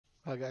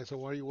Hi guys,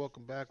 how are you?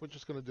 Welcome back. We're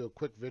just going to do a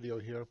quick video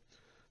here.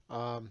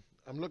 I'm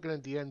looking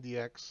at the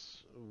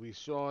NDX. We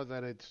saw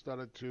that it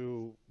started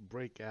to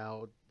break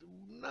out.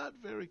 Not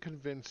very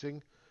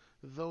convincing,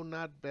 though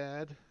not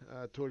bad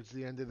towards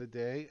the end of the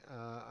day.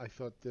 I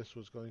thought this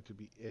was going to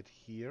be it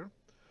here.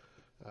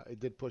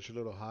 It did push a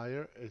little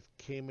higher. It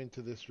came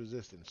into this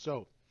resistance.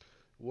 So,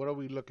 what are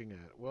we looking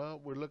at? Well,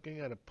 we're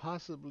looking at a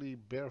possibly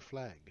bear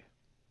flag.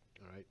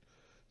 All right.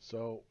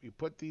 So, you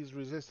put these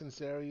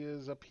resistance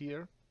areas up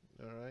here.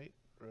 All right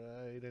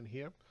in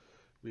here.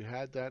 We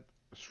had that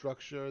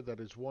structure that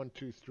is 1,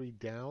 2, 3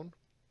 down.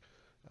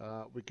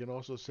 We can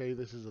also say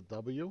this is a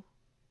W,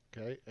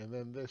 okay? And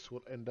then this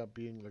will end up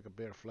being like a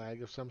bear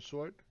flag of some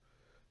sort,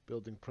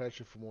 building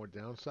pressure for more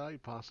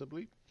downside,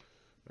 possibly.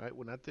 Right?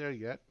 We're not there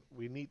yet.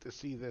 We need to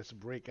see this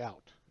break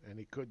out, and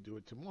it could do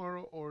it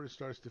tomorrow, or it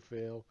starts to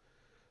fail.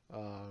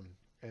 Um,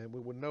 and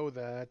we would know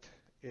that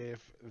if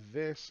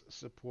this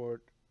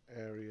support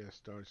area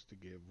starts to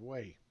give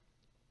way.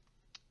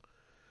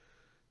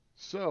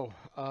 So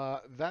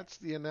that's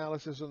the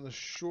analysis on the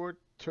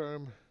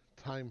short-term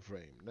time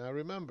frame. Now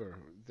remember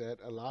that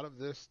a lot of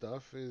this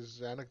stuff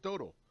is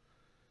anecdotal.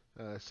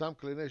 Some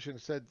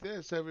clinician said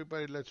this,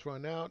 everybody let's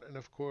run out, and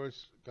of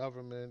course,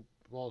 government,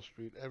 Wall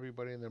Street,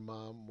 everybody and their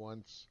mom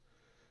wants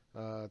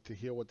to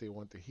hear what they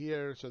want to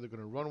hear, so they're going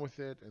to run with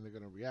it and they're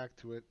going to react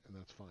to it, and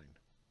that's fine.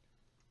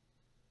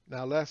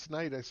 Now, last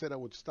night I said I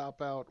would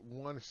stop out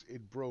once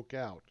it broke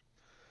out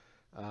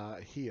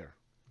here,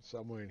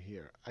 somewhere in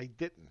here. I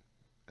didn't.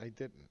 I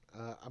didn't.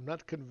 I'm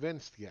not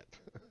convinced yet.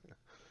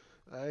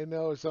 I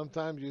know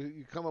sometimes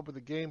you come up with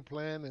a game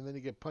plan and then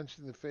you get punched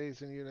in the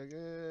face and you're like,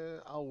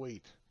 I'll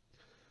wait.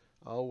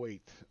 I'll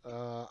wait.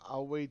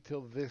 I'll wait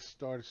till this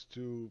starts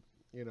to,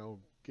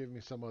 give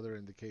me some other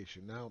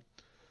indication. Now,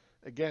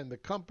 again, the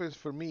compass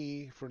for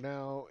me for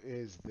now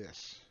is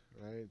this,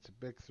 right? It's a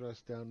big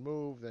thrust down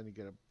move. Then you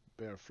get a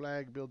bear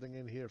flag building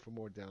in here for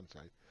more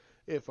downside.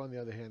 If, on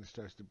the other hand, it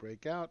starts to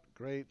break out,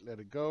 great, let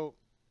it go.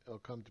 It'll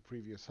come to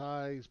previous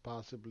highs,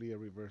 possibly a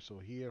reversal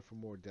here for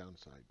more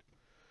downside.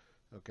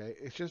 Okay,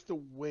 it's just the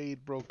way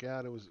it broke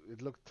out.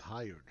 It looked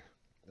tired.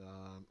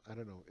 I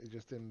don't know. It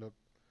just didn't look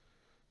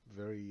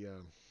very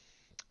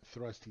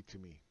thrusty to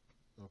me.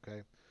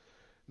 Okay.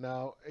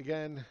 Now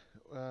again,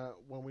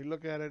 when we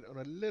look at it on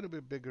a little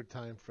bit bigger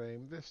time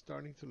frame, this is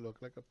starting to look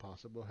like a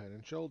possible head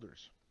and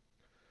shoulders,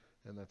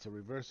 and that's a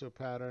reversal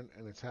pattern,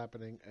 and it's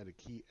happening at a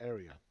key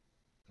area,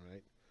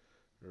 right?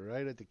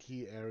 Right at the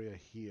key area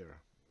here.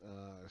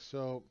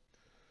 So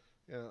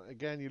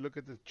again, you look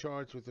at the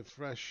charts with a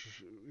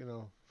fresh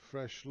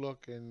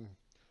look, and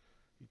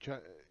you try,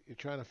 you're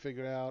trying to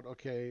figure out,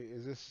 okay,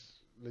 is this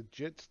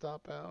legit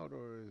stop out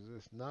or is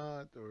this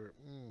not? Or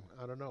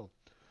I don't know.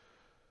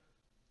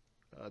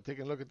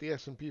 Taking a look at the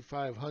S&P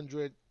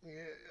 500,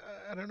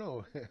 I don't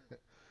know.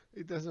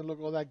 It doesn't look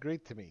all that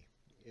great to me.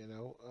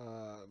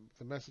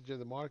 The message of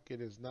the market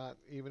is not,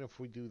 even if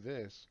we do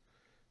this,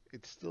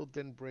 it still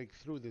didn't break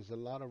through. There's a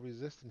lot of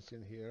resistance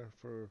in here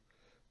for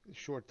a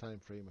short time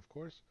frame, of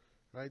course,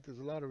 right? There's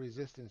a lot of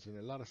resistance in it,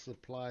 a lot of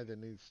supply that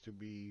needs to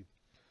be,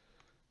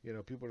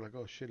 people are like,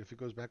 oh shit, if it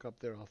goes back up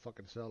there, I'll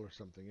fucking sell or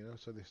something.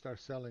 So they start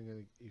selling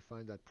and you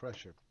find that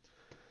pressure.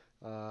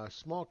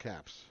 Small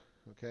caps,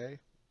 okay?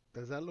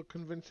 Does that look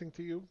convincing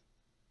to you?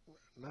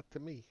 Not to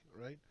me,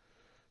 right?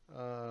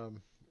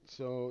 Um,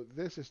 so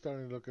this is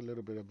starting to look a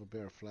little bit of a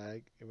bear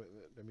flag.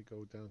 Let me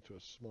go down to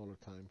a smaller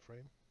time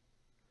frame.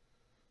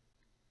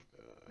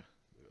 A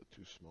little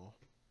too small.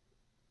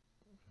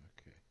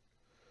 Okay.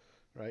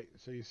 Right.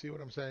 So you see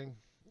what I'm saying?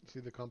 See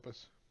the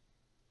compass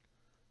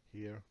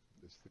here.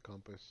 This is the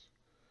compass.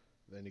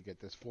 Then you get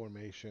this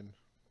formation.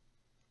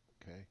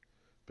 Okay.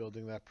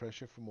 Building that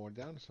pressure for more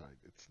downside.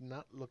 It's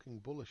not looking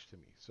bullish to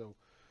me. So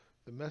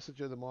the message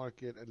of the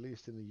market, at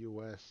least in the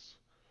U.S.,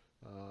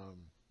 um,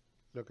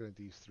 looking at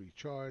these three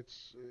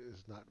charts,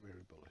 is not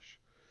very bullish.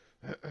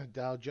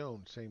 Dow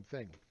Jones, same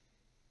thing.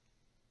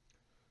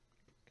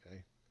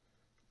 Okay.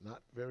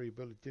 Not very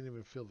bullish. Didn't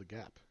even fill the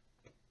gap.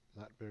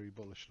 Not very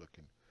bullish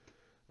looking.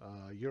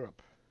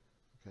 Europe.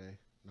 Okay.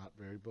 Not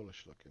very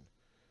bullish looking.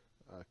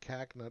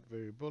 CAC, not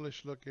very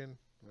bullish looking.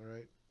 All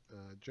right.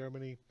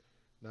 Germany,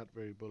 not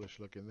very bullish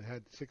looking. They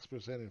had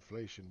 6%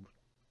 inflation.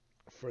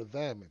 For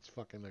them, it's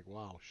fucking like,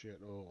 wow, shit.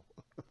 Oh,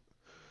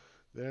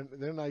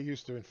 they're not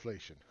used to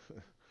inflation.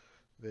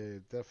 They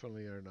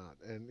definitely are not.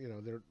 And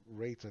their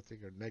rates, I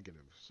think, are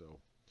negative. So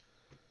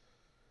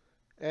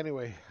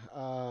anyway,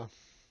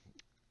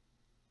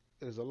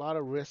 there's a lot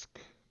of risk,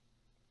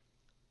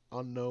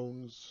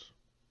 unknowns,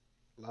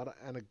 a lot of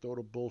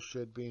anecdotal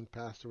bullshit being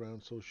passed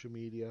around social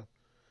media.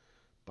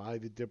 Buy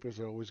the dippers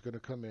are always going to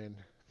come in,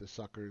 the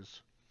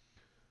suckers.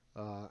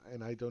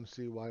 And I don't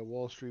see why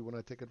Wall Street would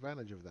not take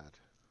advantage of that.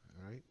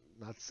 All right,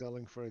 not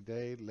selling for a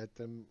day. Let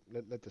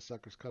the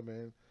suckers come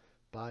in,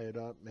 buy it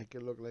up, make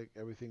it look like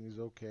everything is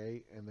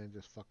okay, and then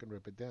just fucking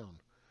rip it down.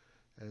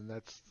 And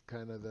that's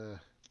kind of the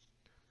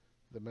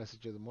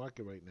message of the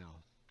market right now.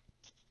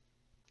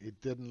 It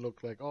didn't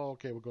look like, oh,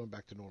 okay, we're going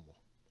back to normal.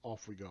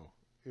 Off we go.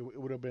 It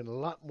would have been a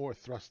lot more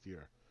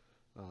thrustier,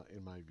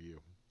 in my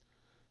view.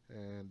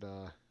 And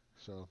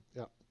so,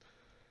 yeah,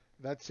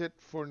 that's it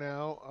for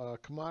now.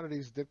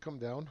 Commodities did come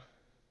down.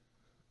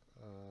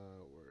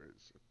 Where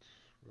is it?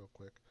 Real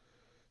quick.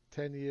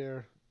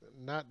 10-year,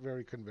 not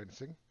very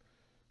convincing,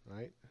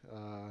 right?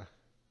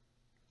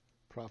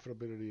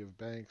 Profitability of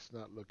banks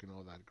not looking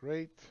all that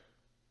great,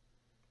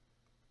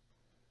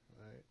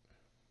 right?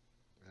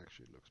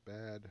 Actually, it looks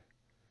bad.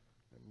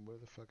 And where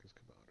the fuck is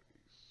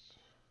commodities?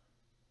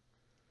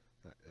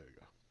 Right, there we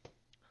go.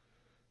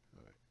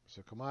 All right.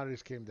 So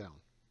commodities came down.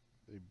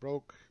 They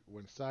broke,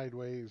 went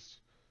sideways.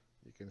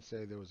 You can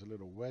say there was a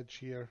little wedge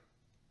here.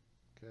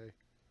 Okay.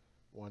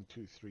 1,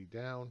 2, 3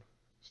 down.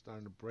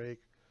 Starting to break.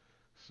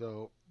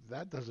 So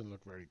that doesn't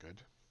look very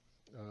good.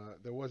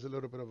 There was a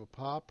little bit of a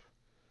pop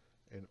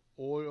in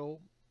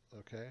oil.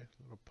 Okay.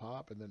 A little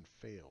pop and then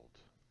failed.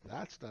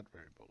 That's not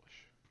very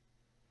bullish.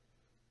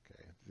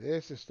 Okay.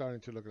 This is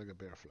starting to look like a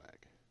bear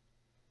flag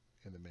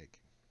in the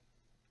making.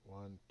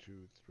 1,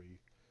 2, 3.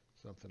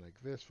 Something like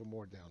this for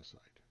more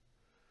downside.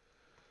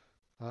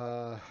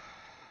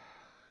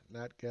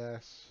 Nat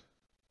gas,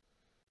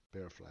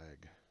 bear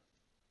flag.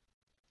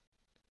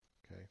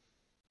 Okay,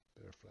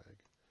 bear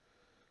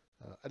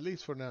flag. At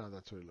least for now,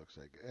 that's what it looks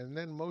like. And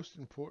then most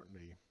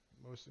importantly,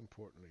 let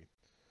me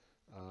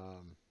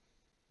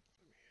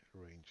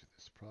arrange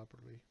this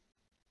properly.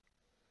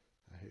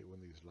 I hate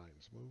when these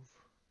lines move.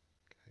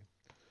 Okay.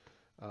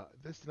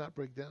 This did not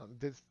break down.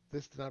 This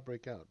did not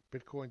break out.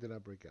 Bitcoin did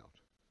not break out.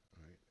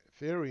 All right.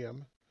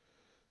 Ethereum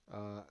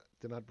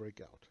did not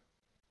break out.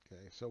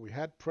 Okay, so we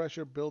had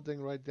pressure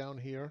building right down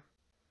here.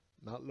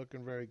 Not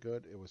looking very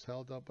good. It was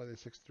held up by the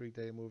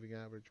 6-3-day moving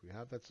average. We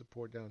have that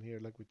support down here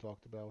like we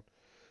talked about.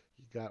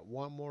 You got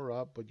one more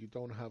up, but you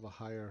don't have a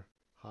higher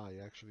high.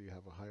 Actually, you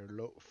have a higher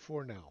low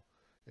for now.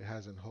 It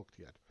hasn't hooked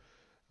yet.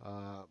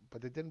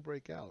 But it didn't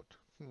break out.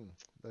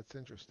 That's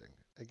interesting.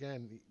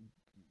 Again,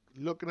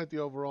 looking at the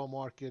overall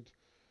market,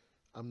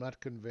 I'm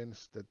not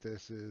convinced that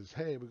this is,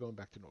 hey, we're going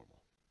back to normal.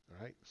 All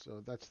right,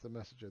 so that's the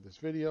message of this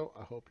video.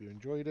 I hope you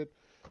enjoyed it,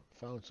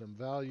 found some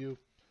value.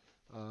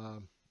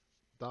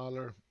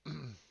 Dollar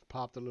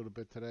popped a little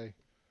bit today.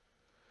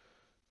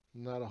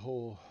 Not a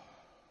whole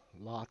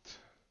lot.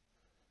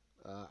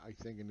 I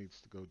think it needs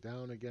to go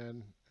down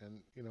again. And,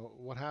 you know,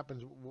 what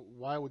happens,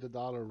 why would the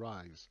dollar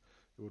rise?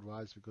 It would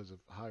rise because of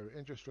higher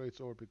interest rates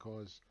or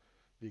because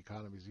the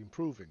economy is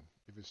improving.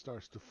 If it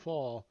starts to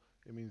fall,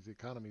 it means the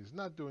economy is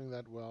not doing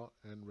that well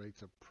and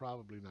rates are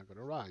probably not going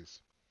to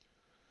rise.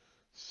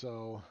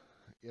 So,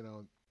 you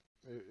know,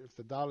 if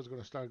the dollar is going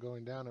to start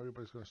going down,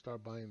 everybody's going to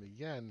start buying the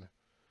yen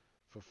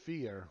for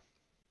fear.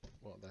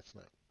 Well, that's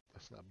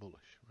not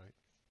bullish, right?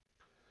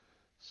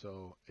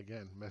 So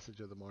again,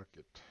 message of the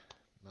market,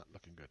 not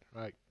looking good.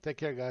 All right, take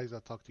care, guys. I'll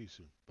talk to you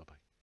soon. Bye-bye.